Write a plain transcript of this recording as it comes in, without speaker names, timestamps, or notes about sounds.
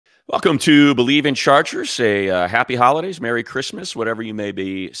Welcome to Believe in Chargers. Happy holidays, Merry Christmas, whatever you may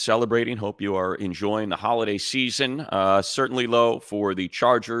be celebrating. Hope you are enjoying the holiday season. Certainly low for the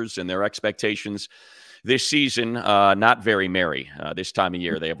Chargers and their expectations this season. Not very merry this time of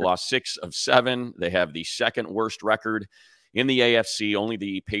year. They have lost 6 of 7. They have the second worst record in the AFC. Only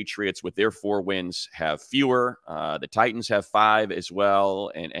the Patriots, with their 4 wins, have fewer. The Titans have 5 as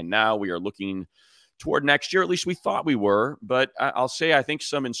well. And now we are looking toward next year. At least we thought we were. But I'll say I think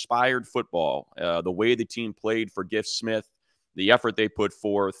some inspired football. The way the team played for Gift Smith, the effort they put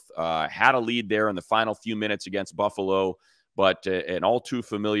forth, had a lead there in the final few minutes against Buffalo, but an all too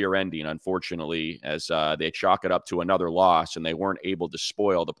familiar ending, unfortunately, as they chalk it up to another loss, and they weren't able to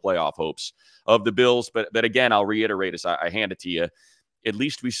spoil the playoff hopes of the Bills. But again, I'll reiterate as I hand it to you, at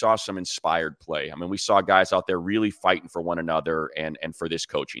least we saw some inspired play. I mean, we saw guys out there really fighting for one another and for this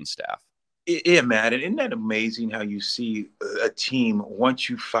coaching staff. Yeah, Matt, and isn't that amazing how you see a team once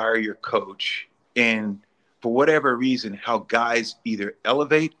you fire your coach, and for whatever reason, how guys either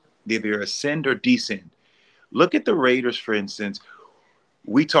elevate, they either ascend or descend. Look at the Raiders, for instance.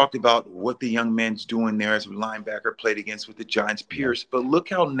 We talked about what the young man's doing there as a linebacker, played against with the Giants, Pierce, but look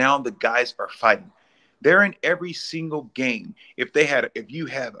how now the guys are fighting. They're in every single game. If you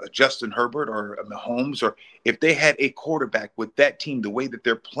have a Justin Herbert or a Mahomes, or if they had a quarterback with that team, the way that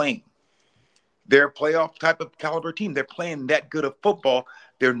they're playing, they're a playoff type of caliber team. They're playing that good of football.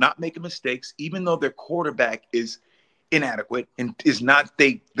 They're not making mistakes, even though their quarterback is inadequate and is not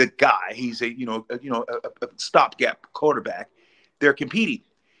the guy. He's a stopgap quarterback. They're competing.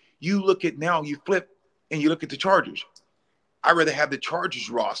 You look at now, you flip and you look at the Chargers. I'd rather have the Chargers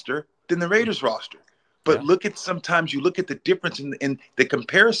roster than the Raiders roster. But sometimes you look at the difference in the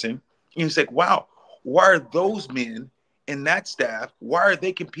comparison, and you say, wow, why are those men and that staff, why are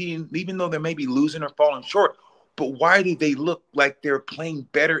they competing, even though they may be losing or falling short? But why do they look like they're playing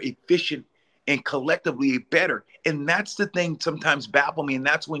better, efficient, and collectively better? And that's the thing sometimes baffle me. And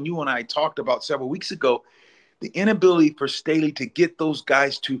that's when you and I talked about several weeks ago, the inability for Staley to get those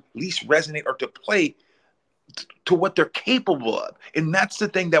guys to at least resonate or to play to what they're capable of. And that's the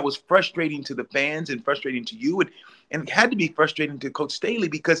thing that was frustrating to the fans and frustrating to you. And it had to be frustrating to Coach Staley,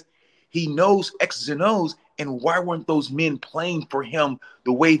 because he knows X's and O's. And why weren't those men playing for him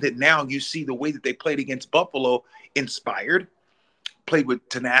the way that now you see the way that they played against Buffalo, inspired, played with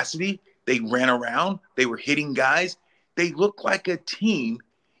tenacity. They ran around. They were hitting guys. They looked like a team,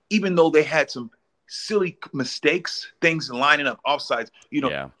 even though they had some silly mistakes, things lining up, offsides,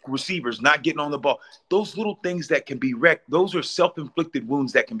 receivers not getting on the ball. Those little things that can be wrecked, those are self-inflicted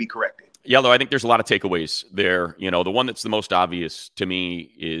wounds that can be corrected. Yeah, though I think there's a lot of takeaways there. The one that's the most obvious to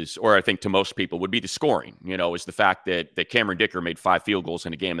me is, or I think to most people, would be the scoring, is the fact that Cameron Dicker made 5 field goals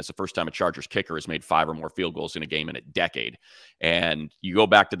in a game. That's the first time a Chargers kicker has made 5 or more field goals in a game in a decade. And you go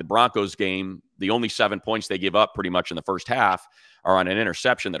back to the Broncos game, the only 7 points they give up pretty much in the first half are on an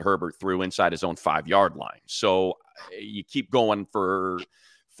interception that Herbert threw inside his own 5-yard line. So you keep going for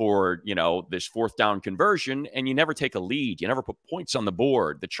this 4th down conversion, and you never take a lead. You never put points on the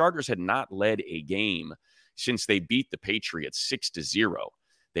board. The Chargers had not led a game since they beat the Patriots 6-0.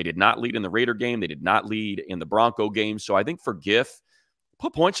 They did not lead in the Raider game. They did not lead in the Bronco game. So I think for Giff,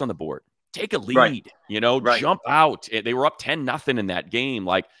 put points on the board. Take a lead, jump out. They were up 10-0 in that game.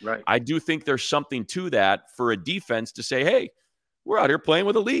 I do think there's something to that for a defense to say, hey, we're out here playing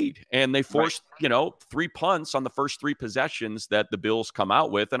with a lead. And they forced, 3 punts on the first 3 possessions that the Bills come out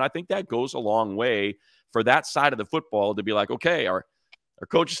with. And I think that goes a long way for that side of the football to be like, okay, our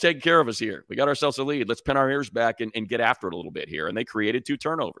coach is taking care of us here. We got ourselves a lead. Let's pin our ears back and get after it a little bit here. And they created 2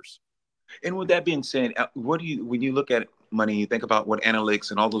 turnovers. And with that being said, when you look at money, you think about what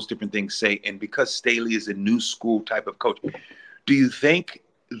analytics and all those different things say, and because Staley is a new school type of coach, do you think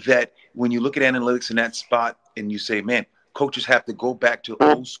that when you look at analytics in that spot and you say, man, coaches have to go back to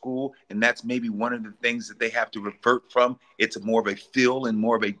old school, and that's maybe one of the things that they have to revert from? It's more of a feel and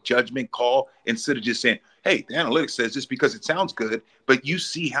more of a judgment call, instead of just saying, hey, the analytics says this because it sounds good, but you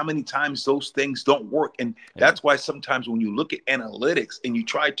see how many times those things don't work. And that's why sometimes when you look at analytics and you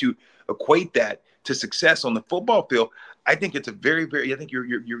try to equate that to success on the football field, I think it's a very, very, I think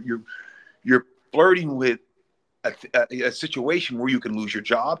you're flirting with a situation where you can lose your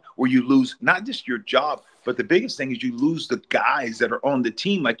job, where you lose not just your job, but the biggest thing is you lose the guys that are on the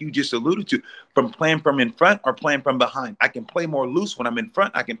team, like you just alluded to, from playing from in front or playing from behind. I can play more loose when I'm in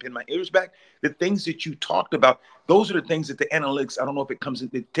front. I can pin my ears back. The things that you talked about, those are the things that the analytics, I don't know if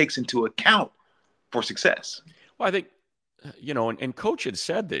it takes into account for success. Well, I think, and Coach had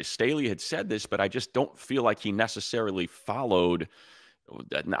said this, Staley had said this, but I just don't feel like he necessarily followed,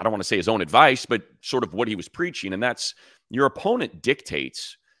 I don't want to say his own advice, but sort of what he was preaching. And that's, your opponent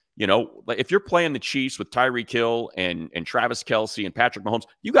dictates You know, like if you're playing the Chiefs with Tyreek Hill and Travis Kelce and Patrick Mahomes,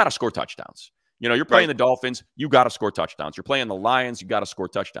 you got to score touchdowns. You know, you're playing the Dolphins, you got to score touchdowns. You're playing the Lions, you got to score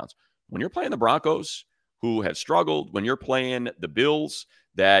touchdowns. When you're playing the Broncos, who have struggled, when you're playing the Bills,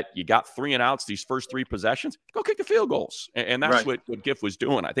 that you got 3 and outs these first 3 possessions, go kick the field goals. And that's what Giff was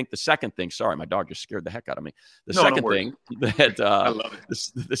doing. I think the second thing, sorry, my dog just scared the heck out of me. The second thing that I love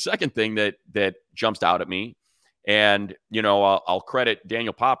it. The second thing that jumps out at me, and you know, I'll credit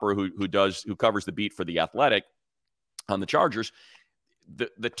Daniel Popper, who covers the beat for The Athletic on the Chargers.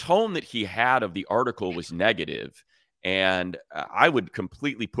 The tone that he had of the article was negative, and I would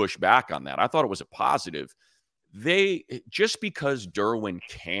completely push back on that. I thought it was a positive. Just because Derwin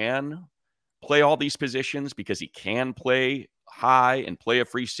can play all these positions, because he can play high and play a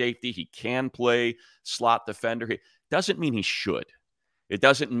free safety, he can play slot defender, doesn't mean he should. It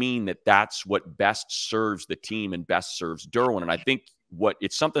doesn't mean that that's what best serves the team and best serves Derwin. And I think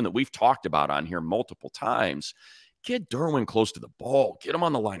it's something that we've talked about on here multiple times. Get Derwin close to the ball. Get him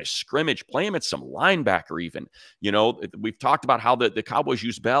on the line of scrimmage. Play him at some linebacker even. You know, we've talked about how the Cowboys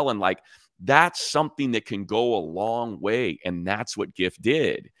use Bell, and like that's something that can go a long way, and that's what Giff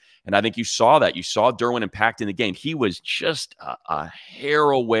did. And I think you saw that. You saw Derwin impacting the game. He was just a hair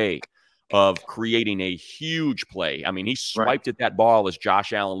away of creating a huge play. I mean, he swiped at that ball as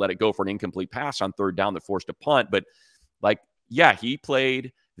Josh Allen let it go for an incomplete pass on 3rd down that forced a punt. But like, yeah, he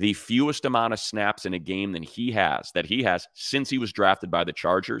played the fewest amount of snaps in a game that he has since he was drafted by the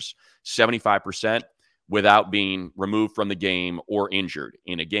Chargers, 75%, without being removed from the game or injured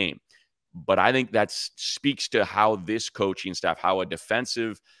in a game. But I think that speaks to how this coaching staff, how a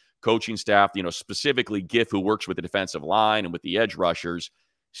defensive coaching staff, you know, specifically Giff, who works with the defensive line and with the edge rushers,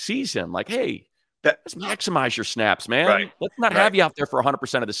 sees him like, hey, let's maximize your snaps, man. Let's not have you out there for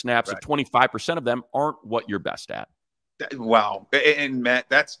 100% of the snaps if 25% of them aren't what you're best at. Wow. And Matt,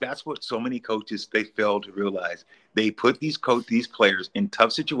 that's what so many coaches, they fail to realize. They put these players in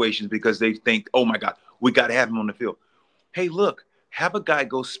tough situations because they think, oh my God, we got to have him on the field. Hey, look, have a guy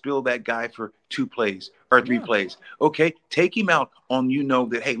go spill that guy for 2 plays or 3 plays. Okay, take him out on, you know,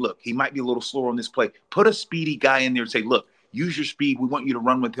 that, hey, look, he might be a little slower on this play. Put a speedy guy in there and say, look, use your speed. We want you to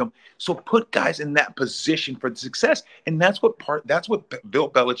run with him. So put guys in that position for success. And that's what Bill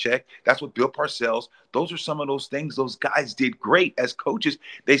Belichick, that's what Bill Parcells, those are some of those things those guys did great as coaches.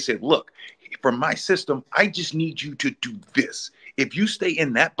 They said, look, for my system, I just need you to do this. If you stay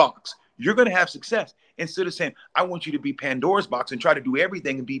in that box, you're going to have success. Instead of saying, I want you to be Pandora's box and try to do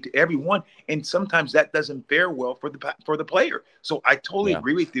everything and be to everyone. And sometimes that doesn't fare well for the player. So I totally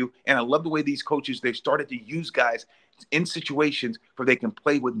agree with you. And I love the way these coaches, they've started to use guys in situations where they can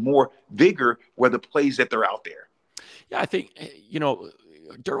play with more vigor where the plays that they're out there. Yeah, I think, you know,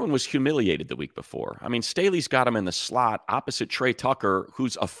 Derwin was humiliated the week before. I mean, Staley's got him in the slot opposite Trey Tucker,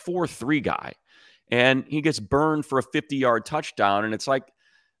 who's a 4-3 guy. And he gets burned for a 50-yard touchdown. And it's like,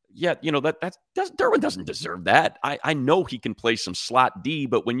 yeah, you know, Derwin doesn't deserve that. I know he can play some slot D,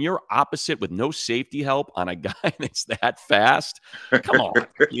 but when you're opposite with no safety help on a guy that's that fast, come on,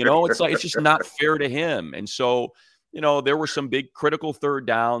 you know, it's just not fair to him. And so, you know, there were some big critical 3rd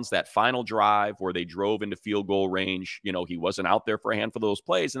downs, that final drive where they drove into field goal range. You know, he wasn't out there for a handful of those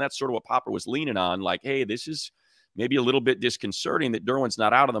plays, and that's sort of what Popper was leaning on. Like, hey, this is maybe a little bit disconcerting that Derwin's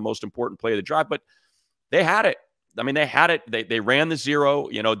not out on the most important play of the drive, but they had it. I mean, they had it. They ran the 0.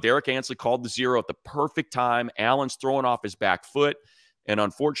 You know, Derek Ansley called the 0 at the perfect time. Allen's throwing off his back foot. And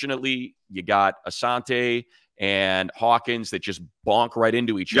unfortunately, you got Asante and Hawkins that just bonk right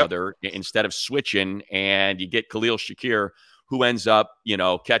into each other instead of switching. And you get Khalil Shakir, who ends up, you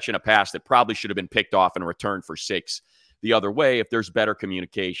know, catching a pass that probably should have been picked off and returned for 6 the other way if there's better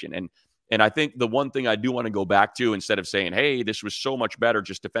communication. And I think the one thing I do want to go back to, instead of saying, hey, this was so much better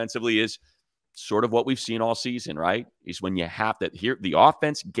just defensively, is sort of what we've seen all season, right? Is when you have to hear the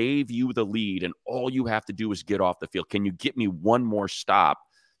offense gave you the lead and all you have to do is get off the field. Can you get me one more stop?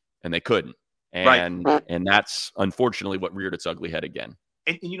 And they couldn't. And that's unfortunately what reared its ugly head again.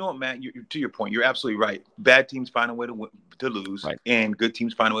 And you know what, Matt, to your point, you're absolutely right. Bad teams find a way to lose, and good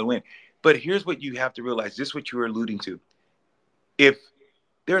teams find a way to win. But here's what you have to realize. This is what you were alluding to. If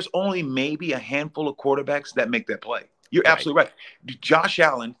there's only maybe a handful of quarterbacks that make that play, you're absolutely right. Josh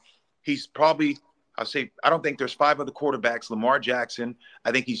Allen, he's probably, I don't think there's 5 other quarterbacks. Lamar Jackson,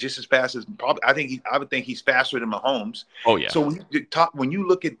 I think he's just as fast as I would think he's faster than Mahomes. Oh yeah. So when you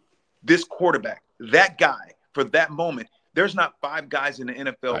look at this quarterback, that guy for that moment, there's not 5 guys in the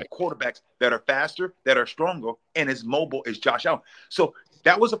NFL quarterbacks that are faster, that are stronger, and as mobile as Josh Allen. So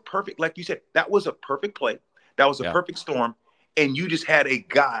that was a perfect, like you said, that was a perfect play. That was a perfect storm. And you just had a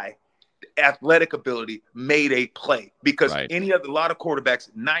guy athletic ability made a play, because Right. a lot of quarterbacks,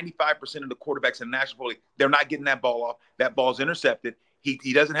 95% of the quarterbacks in the National Football League, they're not getting that ball off. That ball's intercepted.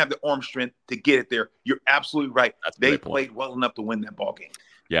 He doesn't have the arm strength to get it there. You're absolutely right. That's a They great point. played well enough to win that ball game.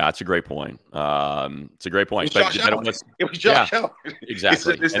 Yeah, that's a great point. It's a great point. It was Josh Allen. It was Josh Allen.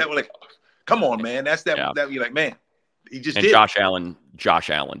 Exactly. It's that like, come on, man. That's that. Yeah. That you're like, man, he just and did. Josh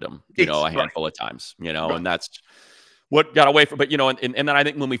Allen'd him, a handful of times, and that's what got away from. But and then I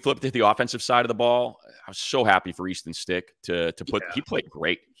think when we flipped to the offensive side of the ball, I was so happy for Easton Stick to put. He played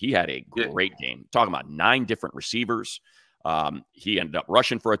great. He had a great game. Talking about 9 different receivers. He ended up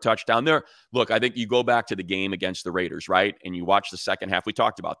rushing for a touchdown there. Look, I think you go back to the game against the Raiders, right? And you watch the second half. We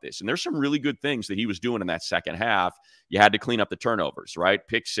talked about this, and there's some really good things that he was doing in that second half. You had to clean up the turnovers, right?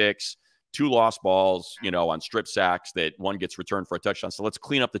 Pick 6, 2 lost balls, on strip sacks that one gets returned for a touchdown. So let's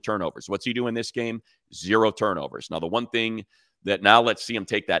clean up the turnovers. What's he doing this game? 0 turnovers. Now, the one thing that now let's see him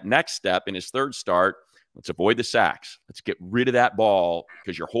take that next step in his third start. Let's avoid the sacks. Let's get rid of that ball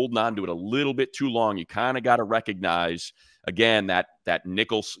because you're holding on to it a little bit too long. You kind of got to recognize, again, that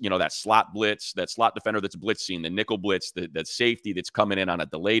nickel, that slot blitz, that slot defender that's blitzing, the nickel blitz, that safety that's coming in on a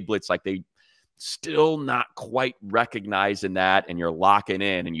delayed blitz. Like they still not quite recognizing that, and you're locking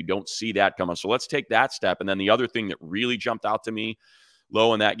in, and you don't see that coming. So let's take that step. And then the other thing that really jumped out to me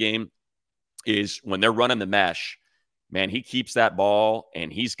low in that game is when they're running the mesh, man, he keeps that ball,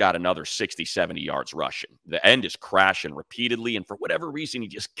 and he's got another 60, 70 yards rushing. The end is crashing repeatedly, and for whatever reason, he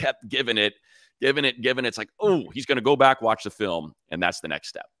just kept giving it. It's like, oh, he's going to go back, watch the film, and that's the next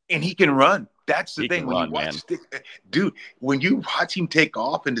step. And he can run. That's the thing. When you watch, dude, when you watch him take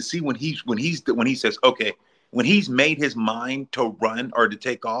off, and to see when he says, okay, when he's made his mind to run or to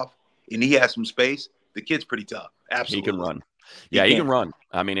take off, and he has some space, the kid's pretty tough. Absolutely, he can run. Yeah, he can run.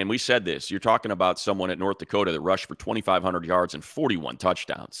 I mean, and we said this. You're talking about someone at North Dakota that rushed for 2,500 yards and 41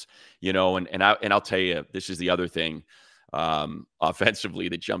 touchdowns. And I'll tell you, this is the other thing offensively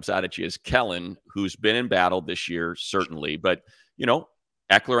that jumps out at you is Kellen, who's been in battle this year, certainly. But,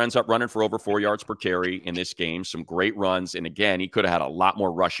 Eckler ends up running for over 4 yards per carry in this game. Some great runs. And again, he could have had a lot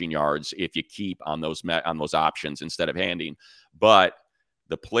more rushing yards if you keep on those options instead of handing. But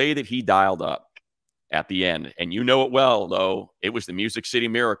the play that he dialed up at the end, and you know it well, though, it was the Music City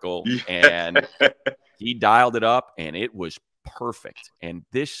Miracle. And he dialed it up, and it was perfect. And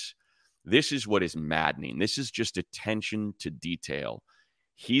this is what is maddening. This is just attention to detail.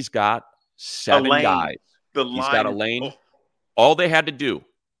 He's got 7 guys. He's got a lane. All they had to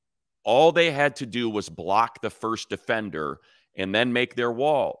do was block the first defender and then make their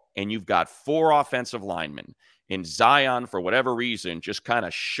wall. And you've got 4 offensive linemen. And Zion, for whatever reason, just kind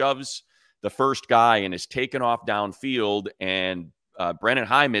of shoves the first guy and is taken off downfield. And Brennan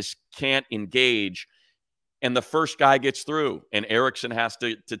Hymas can't engage. And the first guy gets through. And Erickson has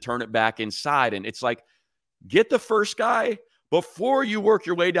to turn it back inside. And it's like, get the first guy before you work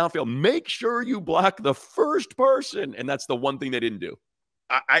your way downfield. Make sure you block the first person. And that's the one thing they didn't do.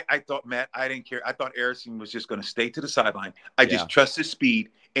 I thought, Matt, I didn't care. I thought Erickson was just going to stay to the sideline. I just trust his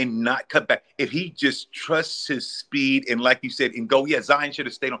speed and not cut back. If he just trusts his speed and, like you said, and go, Zion should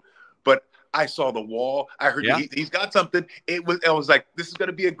have stayed on. But I saw the wall. I heard he's got something. I was like, this is going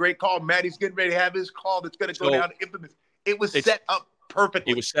to be a great call. Maddie's getting ready to have his call that's going to go down infamous. It was set up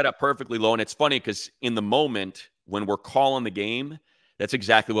perfectly. It was set up perfectly, low. And it's funny because in the moment when we're calling the game, that's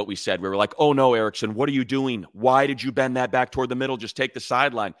exactly what we said. We were like, oh, no, Erickson, what are you doing? Why did you bend that back toward the middle? Just take the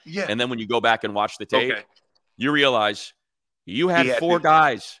sideline. Yeah. And then when you go back and watch the tape, you realize you had 4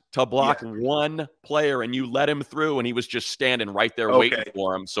 guys to block one player, and you let him through, and he was just standing right there waiting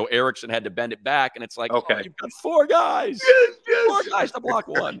for him. So Erickson had to bend it back, and it's like, you've got 4 guys. Yes. 4 guys to block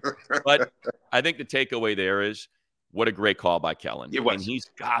one. But I think the takeaway there is, what a great call by Kellen. And he's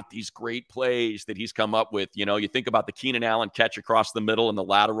got these great plays that he's come up with. You think about the Keenan Allen catch across the middle and the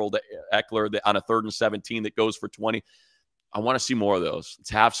lateral to Eckler on a 3rd and 17 that goes for 20. I want to see more of those.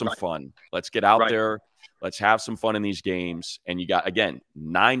 Let's have some fun. Let's get out there. Let's have some fun in these games. And you got, again,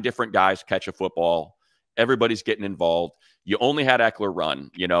 9 different guys catch a football. Everybody's getting involved. You only had Eckler run.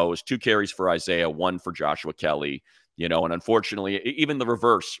 It was 2 carries for Isaiah, 1 for Joshua Kelly. And unfortunately, even the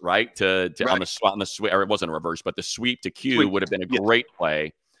reverse, right? On the sweep, or it wasn't a reverse, but the sweep to Q would have been a great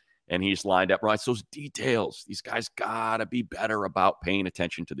play. And he's lined up right. So those details, these guys got to be better about paying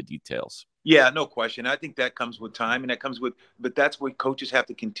attention to the details. Yeah, no question. I think that comes with time, and that comes with, but that's what coaches have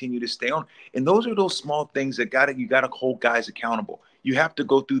to continue to stay on. And those are those small things that you gotta hold guys accountable. You have to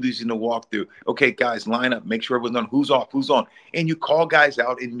go through these in the walkthrough. Okay, guys, line up, make sure everyone's on, who's off, who's on, and you call guys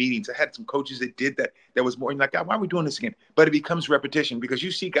out in meetings. I had some coaches that did that. That was more like, why are we doing this again? But it becomes repetition because you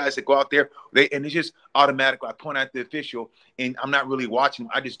see guys that go out there, and it's just automatic. I point at the official, and I'm not really watching.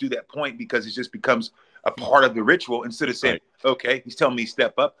 I just do that point because it just becomes a part of the ritual instead of saying, Right. okay, he's telling me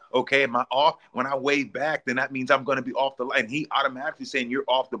step up. Okay, am I off? When I wave back, then that means I'm going to be off the line. He automatically saying you're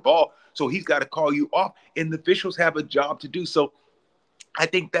off the ball. So he's got to call you off. And the officials have a job to do. So I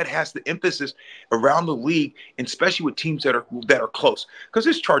think that has the emphasis around the league, and especially with teams that are close. Because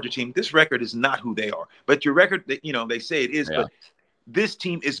this Charger team, this record is not who they are. But your record, they say it is, Yeah. but this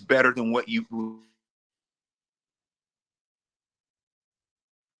team is better than what you.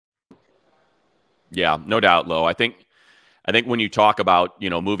 Yeah, no doubt, Lo. I think when you talk about,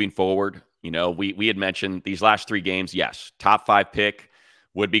 moving forward, we had mentioned these last 3 games, yes, top 5 pick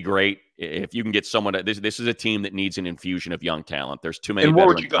would be great. If you can get someone, this is a team that needs an infusion of young talent. There's too many And where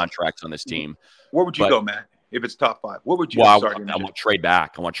would veteran you go? contracts on this team. Where would you But go, Matt? If it's top 5, what would you well, start? I want to trade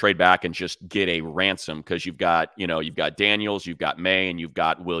back. I want to trade back and just get a ransom because you've got Daniels, you've got May, and you've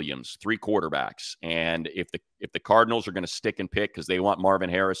got Williams, 3 quarterbacks. And if the Cardinals are going to stick and pick because they want Marvin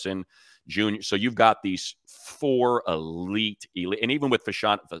Harrison Jr., so you've got these 4 elite, and even with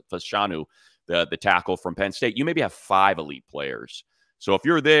Fashanu, the tackle from Penn State, you maybe have 5 elite players. So if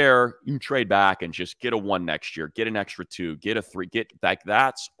you're there, you can trade back and just get a 1 next year, get an extra 2, get a 3, get like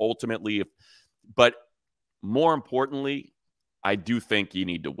that's ultimately. But more importantly, I do think you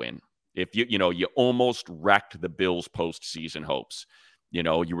need to win. If you almost wrecked the Bills' postseason hopes.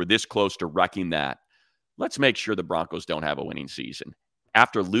 You were this close to wrecking that. Let's make sure the Broncos don't have a winning season.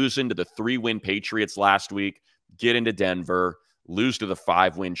 After losing to the 3-win Patriots last week, get into Denver, lose to the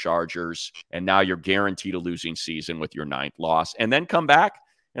 5-win Chargers, and now you're guaranteed a losing season with your 9th loss. And then come back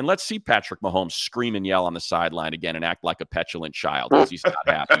and let's see Patrick Mahomes scream and yell on the sideline again and act like a petulant child because he's not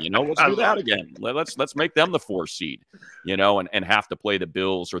happy. Let's do that again. Let's make them the 4 seed, and have to play the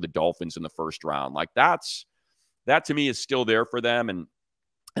Bills or the Dolphins in the first round. Like that to me is still there for them.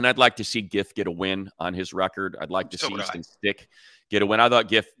 And I'd like to see Giff get a win on his record. I'd like to see Easton Stick get a win. I thought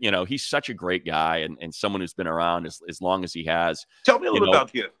Giff, he's such a great guy and someone who's been around as long as he has. Tell me a little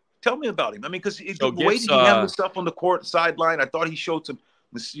about Giff. Tell me about him. I mean, because the way he handled stuff on the court sideline, I thought he showed some,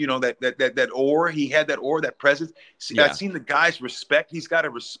 that aura. He had that aura, that presence. Yeah. I've seen the guys respect. He's got to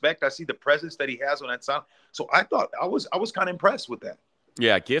respect. I see the presence that he has on that side. So I thought I was kind of impressed with that.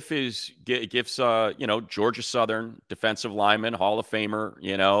 Yeah, Giff's Georgia Southern defensive lineman, Hall of Famer,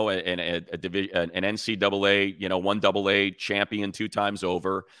 and an NCAA, 1AA champion 2 times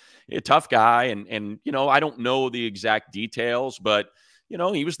over. A tough guy, and I don't know the exact details, but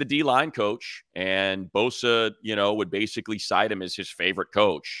he was the D-line coach, and Bosa, would basically cite him as his favorite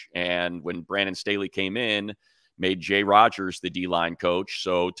coach. And when Brandon Staley came in, made Jay Rogers the D-line coach.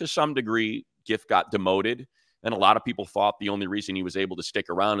 So to some degree, Giff got demoted. And a lot of people thought the only reason he was able to stick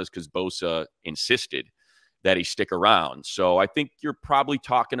around is because Bosa insisted that he stick around. So I think you're probably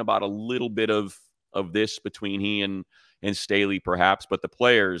talking about a little bit of this between he and Staley, perhaps, but the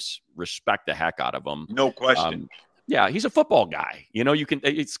players respect the heck out of him. No question. Yeah, he's a football guy.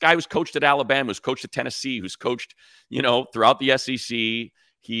 It's a guy who's coached at Alabama, who's coached at Tennessee, who's coached, throughout the SEC.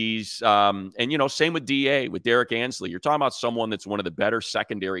 He's, same with DA, with Derek Ansley. You're talking about someone that's one of the better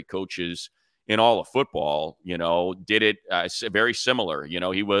secondary coaches in all of football. Did it very similar.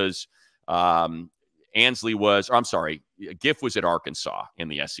 He was, Ansley was, or I'm sorry, Giff was at Arkansas in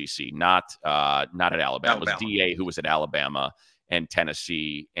the SEC, not at Alabama. It was DA who was at Alabama and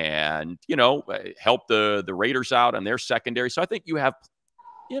Tennessee, and helped the Raiders out on their secondary. So I think you have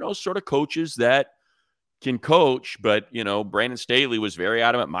sort of coaches that can coach, but Brandon Staley was very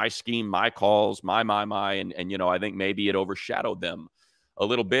adamant, my scheme, my calls, my and I think maybe it overshadowed them a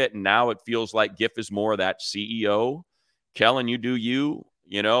little bit, and now it feels like Giff is more of that CEO. Kellen, you do you,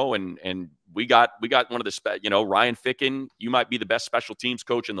 and we got one of the Ryan Ficken, you might be the best special teams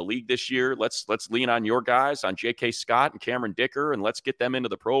coach in the league this year. Let's lean on your guys, on J.K. Scott and Cameron Dicker, and let's get them into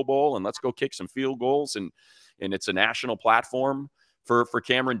the Pro Bowl, and let's go kick some field goals. And it's a national platform for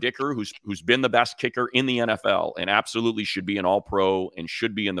Cameron Dicker, who's been the best kicker in the NFL and absolutely should be an All-Pro and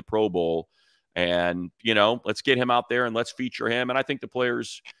should be in the Pro Bowl. And, let's get him out there and let's feature him. And I think the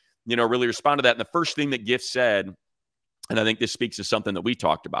players, really respond to that. And the first thing that Giff said, and I think this speaks to something that we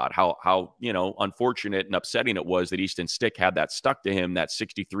talked about, how unfortunate and upsetting it was that Easton Stick had that stuck to him, that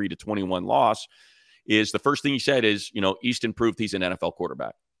 63-21 loss, is the first thing he said is, Easton proved he's an NFL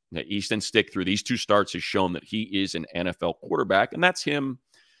quarterback. Easton Stick through these 2 starts has shown that he is an NFL quarterback. And that's him,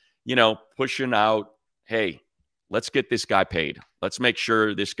 pushing out, hey, let's get this guy paid. Let's make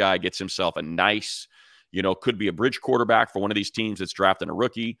sure this guy gets himself a nice, could be a bridge quarterback for one of these teams that's drafting a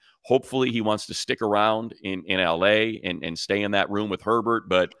rookie. Hopefully he wants to stick around in LA and stay in that room with Herbert.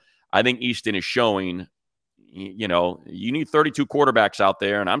 But I think Easton is showing, you need 32 quarterbacks out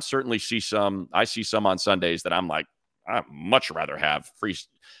there. And I see some on Sundays that I'm like, I would much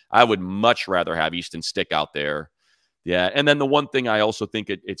rather have Easton stick out there. Yeah. And then the one thing I also think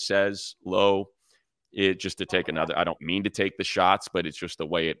it says, Low, it just to take another, I don't mean to take the shots, but it's just the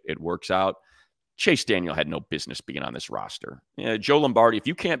way it works out. Chase Daniel had no business being on this roster. Joe Lombardi, if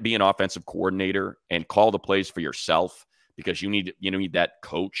you can't be an offensive coordinator and call the plays for yourself because you need that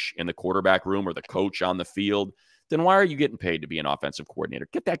coach in the quarterback room or the coach on the field, then why are you getting paid to be an offensive coordinator?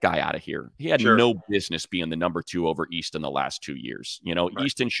 Get that guy out of here. He had no business being the number 2 over Easton the last 2 years. Right.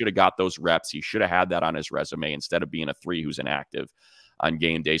 Easton should have got those reps. He should have had that on his resume instead of being a 3 who's inactive on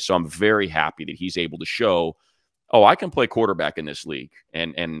game day. So I'm very happy that he's able to show, I can play quarterback in this league.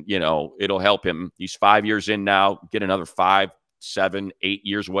 And it'll help him. He's 5 years in now. Get another 5, 7, 8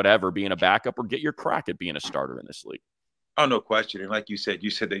 years, whatever, being a backup, or get your crack at being a starter in this league. Oh, no question. And like you said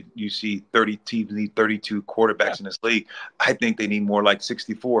that you see 30 teams need 32 quarterbacks in this league. I think they need more like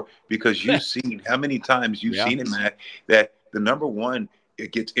 64, because you've seen how many times you've seen it, Matt, that the number one,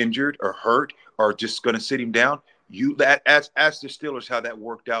 it gets injured or hurt or just going to sit him down. Ask the Steelers how that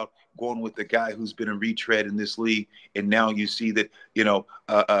worked out, going with the guy who's been a retread in this league, and now you see that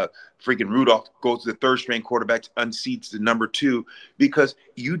freaking Rudolph goes to the third-string quarterback, unseats the number 2, because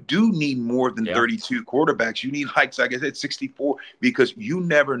you do need more than 32 quarterbacks. You need, like I said, 64, because you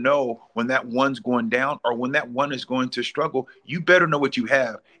never know when that one's going down or when that one is going to struggle. You better know what you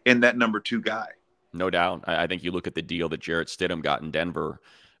have in that number 2 guy. No doubt. I think you look at the deal that Jarrett Stidham got in Denver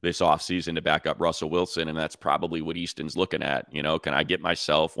this offseason to back up Russell Wilson, and that's probably what Easton's looking at. Can I get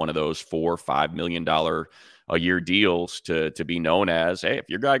myself one of those $4 or $5 million a year deals to be known as, hey, if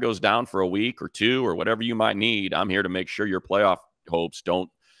your guy goes down for a week or 2 or whatever you might need, I'm here to make sure your playoff hopes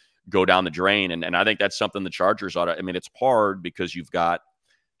don't go down the drain. And I think that's something the Chargers ought to. I mean, it's hard because you've got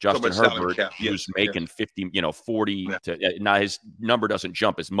Justin Herbert, who's making 50, 40 now his number doesn't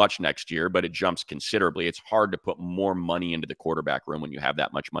jump as much next year, but it jumps considerably. It's hard to put more money into the quarterback room when you have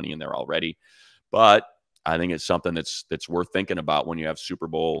that much money in there already. But I think it's something that's worth thinking about when you have Super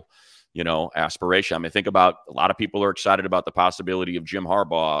Bowl, aspiration. I mean, think about, a lot of people are excited about the possibility of Jim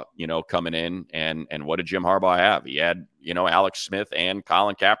Harbaugh, coming in, and what did Jim Harbaugh have? He had, Alex Smith and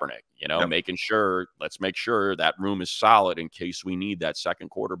Colin Kaepernick, let's make sure that room is solid in case we need that second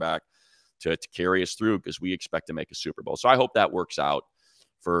quarterback to carry us through, because we expect to make a Super Bowl. So I hope that works out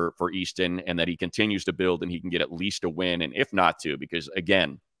for Easton, and that he continues to build and he can get at least a win, and if not 2, because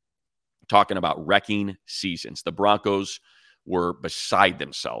again, talking about wrecking seasons, the Broncos were beside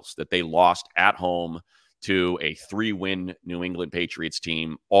themselves that they lost at home to a 3-win New England Patriots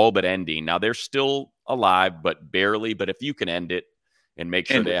team, all but ending. Now they're still alive, but barely. But if you can end it and make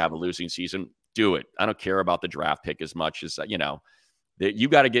sure they have a losing season, do it. I don't care about the draft pick as much as, that you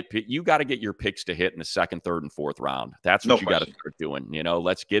got to get your picks to hit in the second, third, and fourth round. That's what you got to start doing.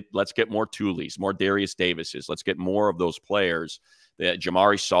 Let's get more Tuleys, more Darius Davises. Let's get more of those players, that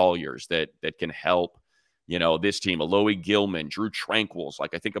Jamari Sawyers that can help, this team. Alohi Gilman, Drew Tranquils.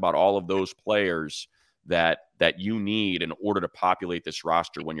 Like, I think about all of those players that you need in order to populate this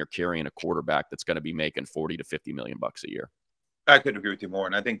roster when you're carrying a quarterback that's going to be making 40 to 50 million bucks a year. I couldn't agree with you more.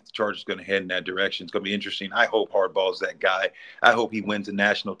 And I think the Chargers are going to head in that direction. It's going to be interesting. I hope Harbaugh's that guy. I hope he wins a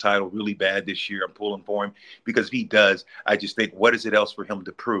national title really bad this year. I'm pulling for him, because if he does, I just think, what is it else for him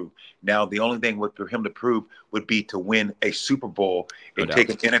to prove? Now, the only thing for him to prove would be to win a Super Bowl and take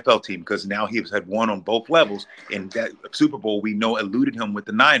an NFL team, because now he's had one on both levels. And that Super Bowl, we know, eluded him with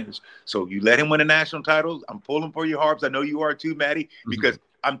the Niners. So you let him win a national title. I'm pulling for you, Harbs. I know you are too, Maddie, because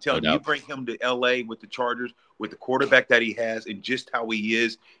I'm telling you, you bring him to L.A. with the Chargers, with the quarterback that he has and just how he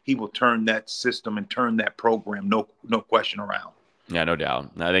is, he will turn that system and turn that program, no question around. Yeah, no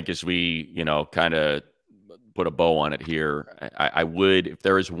doubt. And I think as we, kind of put a bow on it here, I would, if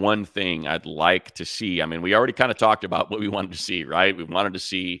there is one thing I'd like to see, I mean, we already kind of talked about what we wanted to see, right? We wanted to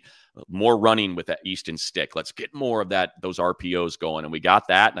see more running with that Easton stick. Let's get more of those RPOs going. And we got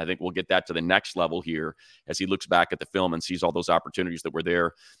that. And I think we'll get that to the next level here as he looks back at the film and sees all those opportunities that were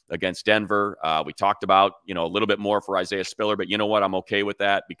there against Denver. We talked about, a little bit more for Isaiah Spiller, but you know what? I'm okay with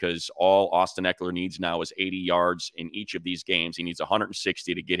that, because all Austin Eckler needs now is 80 yards in each of these games. He needs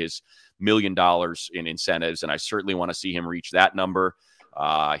 160 to get his $1 million in incentives. And I certainly want to see him reach that number.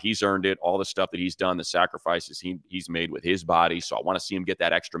 He's earned it. All the stuff that he's done, the sacrifices he's made with his body. So I want to see him get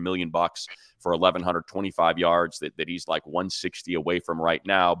that extra $1 million for 1,125 yards that he's like 160 away from right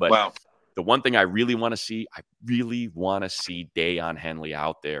now. But wow. The one thing I really want to see, Deion Henley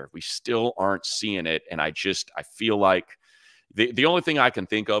out there. We still aren't seeing it. And I feel like the only thing I can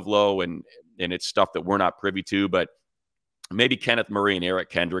think of, Lo, and it's stuff that we're not privy to, but maybe Kenneth Murray and Eric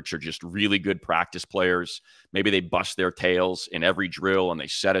Kendricks are just really good practice players. Maybe they bust their tails in every drill and they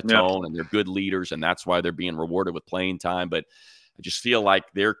set a tone and they're good leaders, and that's why they're being rewarded with playing time. But I just feel like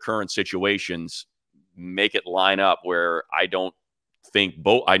their current situations make it line up where I don't think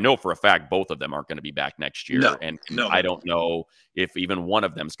I know for a fact both of them aren't going to be back next year. And I don't know if even one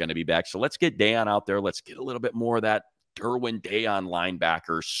of them is going to be back. So let's get Deion out there. Let's get a little bit more of that Derwin Deion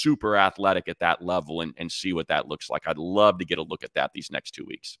linebacker, super athletic at that level, and see what that looks like. I'd love to get a look at that these next 2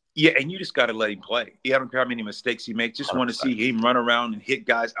 weeks. Yeah, and you just got to let him play. I don't care how many mistakes he makes. Just 100%. Want to see him run around and hit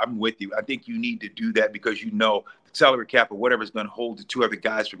guys. I'm with you. I think you need to do that because the salary cap or whatever is going to hold the two other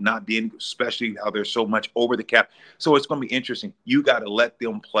guys from not being, especially how they're so much over the cap. So it's going to be interesting. You got to let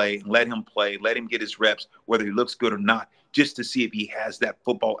them play, let him play, let him get his reps, whether he looks good or not, just to see if he has that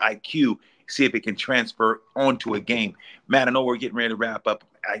football IQ, see if it can transfer onto a game. Matt, I know we're getting ready to wrap up.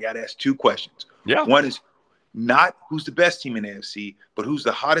 I got to ask two questions. Yeah. One is not who's the best team in the AFC, but who's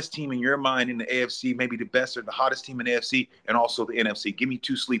the hottest team in your mind in the AFC, maybe the best or the hottest team in the AFC, and also the NFC. Give me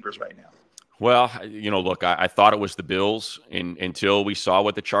two sleepers right now. Well, look, I thought it was the Bills until we saw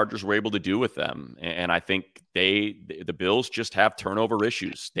what the Chargers were able to do with them. And I think the Bills just have turnover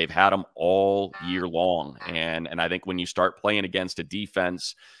issues. They've had them all year long. And I think when you start playing against a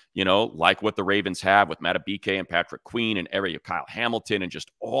defense, like what the Ravens have with Matabike and Patrick Queen and Kyle Hamilton and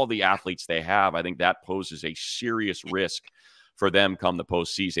just all the athletes they have, I think that poses a serious risk for them come the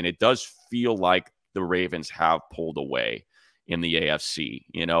postseason. It does feel like the Ravens have pulled away in the AFC.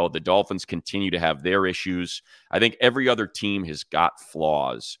 The Dolphins continue to have their issues. I think every other team has got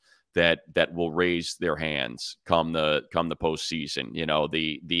flaws that will raise their hands come the postseason.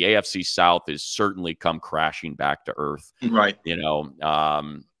 The AFC South has certainly come crashing back to earth. Right.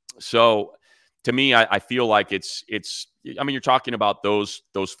 So to me, I feel like it's you're talking about those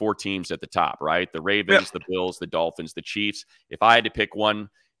four teams at the top, right? The Ravens, the Bills, the Dolphins, the Chiefs. If I had to pick one,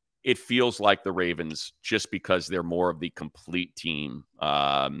 it feels like the Ravens, just because they're more of the complete team,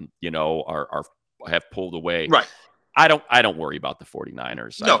 have pulled away. Right. I don't worry about the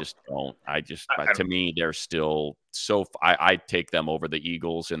 49ers. No. I just don't. To me, they're still so. I take them over the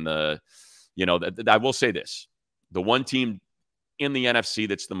Eagles and I will say this: the one team in the NFC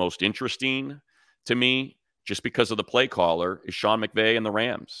that's the most interesting to me, just because of the play caller, is Sean McVay and the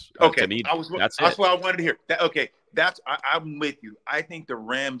Rams. Okay, to me, that's what I wanted to hear. I'm with you. I think the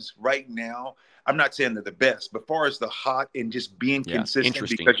Rams right now, I'm not saying they're the best, but far as the hot and just being consistent,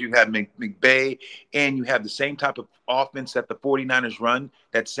 because you have McVay and you have the same type of offense that the 49ers run,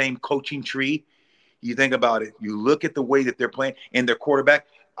 that same coaching tree. You think about it. You look at the way that they're playing and their quarterback.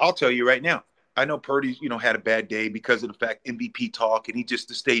 I'll tell you right now, I know Purdy's, had a bad day because of the fact MVP talk, and the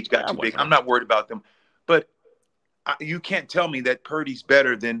stage got too big. I'm not worried about them. But you can't tell me that Purdy's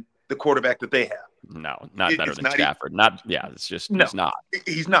better than the quarterback that they have. No, not better than Stafford. It's just no, he's not.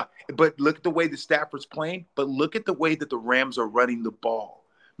 He's not. But look at the way that Stafford's playing, but look at the way that the Rams are running the ball.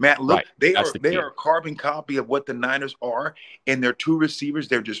 Matt, look, they are a carbon copy of what the Niners are, and their two receivers,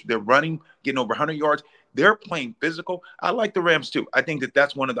 they're running, getting over 100 yards. They're playing physical. I like the Rams too. I think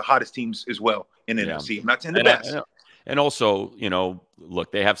that's one of the hottest teams as well in the NFC. I'm not saying the best. And also,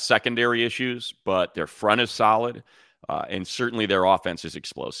 look, they have secondary issues, but their front is solid. And certainly their offense is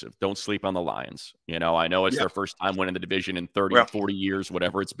explosive. Don't sleep on the Lions. I know it's their first time winning the division in 30, 40 years,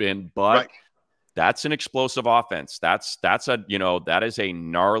 whatever it's been, but that's an explosive offense. that is a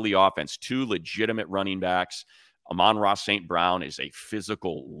gnarly offense. Two legitimate running backs. Amon-Ra St. Brown is a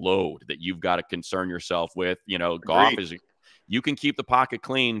physical load that you've got to concern yourself with. Goff you can keep the pocket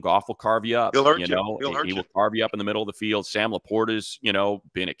clean. Goff will carve you up. He'll hurt you. He will carve you up in the middle of the field. Sam Laporta's,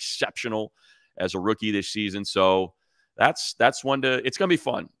 been exceptional as a rookie this season. So that's one it's going to be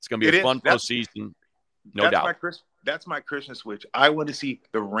fun. It's going to be a fun postseason. No doubt. That's my Christmas switch. I want to see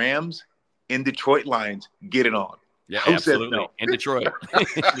the Rams and Detroit Lions get it on. Yeah, absolutely. No? In Detroit.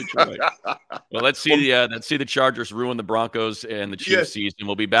 Well, let's see the Chargers ruin the Broncos and the Chiefs season.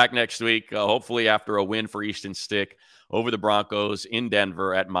 We'll be back next week, hopefully after a win for Easton Stick over the Broncos in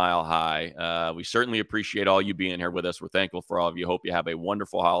Denver at Mile High. We certainly appreciate all you being here with us. We're thankful for all of you. Hope you have a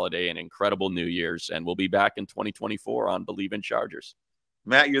wonderful holiday and incredible New Year's. And we'll be back in 2024 on Believe in Chargers.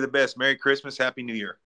 Matt, you're the best. Merry Christmas. Happy New Year.